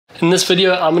In this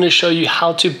video, I'm going to show you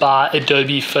how to buy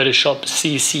Adobe Photoshop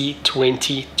CC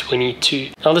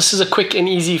 2022. Now this is a quick and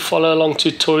easy follow along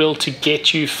tutorial to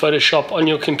get you Photoshop on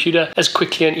your computer as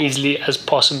quickly and easily as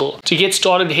possible. To get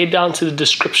started, head down to the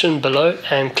description below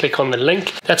and click on the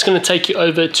link. That's going to take you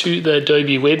over to the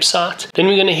Adobe website. Then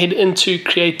we're going to head into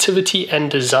creativity and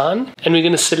design, and we're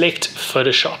going to select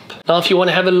Photoshop. Now if you want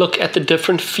to have a look at the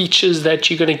different features that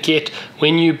you're going to get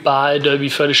when you buy Adobe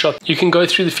Photoshop, you can go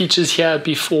through the features here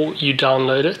before you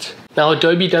download it. Now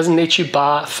Adobe doesn't let you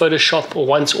buy Photoshop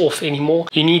once off anymore.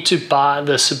 You need to buy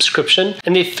the subscription,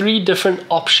 and there are 3 different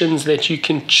options that you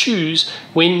can choose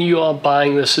when you are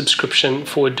buying the subscription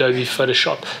for Adobe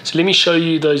Photoshop. So let me show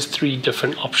you those 3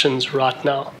 different options right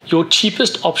now. Your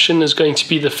cheapest option is going to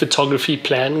be the photography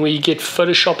plan, where you get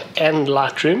Photoshop and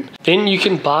Lightroom. Then you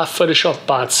can buy Photoshop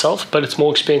by itself, but it's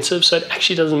more expensive, so it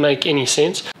actually doesn't make any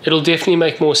sense. It'll definitely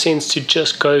make more sense to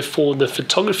just go for the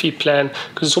photography plan,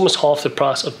 because it's almost half the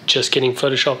price of just getting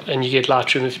Photoshop, and you get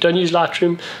Lightroom. If you don't use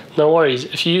Lightroom, no worries.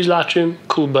 If you use Lightroom,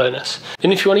 cool bonus.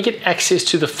 Then if you want to get access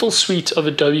to the full suite of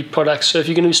Adobe products, so if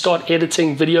you're going to start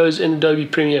editing videos in Adobe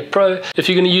Premiere Pro, if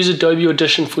you're going to use Adobe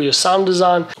Audition for your sound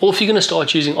design, or if you're going to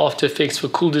start using After Effects for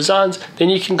cool designs, then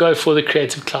you can go for the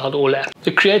Creative Cloud All App.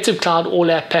 The Creative Cloud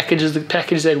All App package is the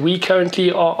package that we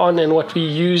currently are on and what we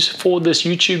use for this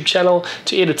YouTube channel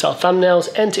to edit our thumbnails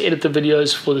and to edit the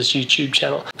videos for this YouTube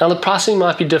channel. Now the pricing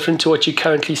might be different to what you're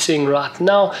currently seeing right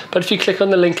now, but if you click on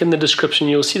the link in the description,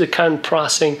 you'll see the current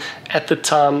pricing at the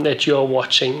time that you are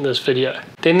watching this video.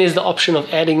 Then there's the option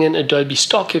of adding in Adobe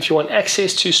stock. If you want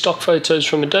access to stock photos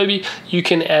from Adobe, you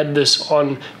can add this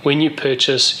on when you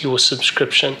purchase your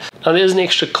subscription. Now there's an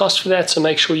extra cost for that, so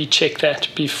make sure you check that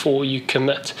before you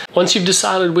commit. Once you've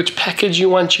decided which package you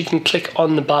want, you can click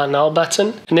on the Buy Now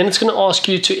button, and then it's going to ask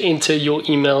you to enter your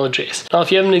email address. Now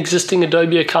if you have an existing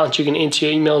Adobe account, you can enter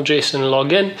your email address and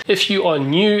log in. If you are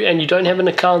new and you don't have an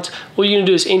account, all you're going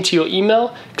to do is enter your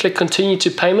email, click continue to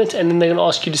payment, and then they're going to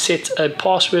ask you to set a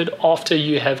password after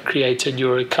you have created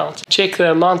your account. Check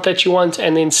the amount that you want,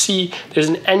 and then see there's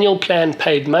an annual plan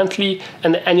paid monthly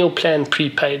and the annual plan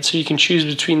prepaid. So you can choose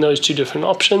between those 2 different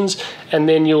options, and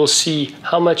then you'll see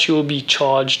how much you will be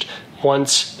charged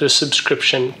once the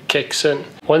subscription kicks in.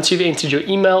 Once you've entered your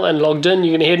email and logged in,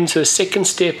 you're going to head into the second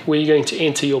step where you're going to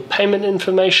enter your payment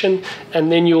information,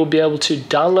 and then you'll be able to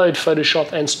download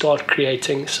Photoshop and start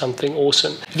creating something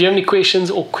awesome. If you have any questions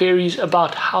or queries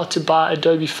about how to buy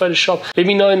Adobe Photoshop, let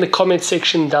me know in the comment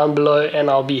section down below and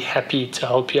I'll be happy to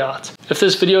help you out. If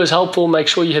this video is helpful, make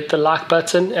sure you hit the like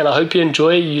button, and I hope you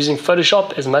enjoy using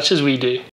Photoshop as much as we do.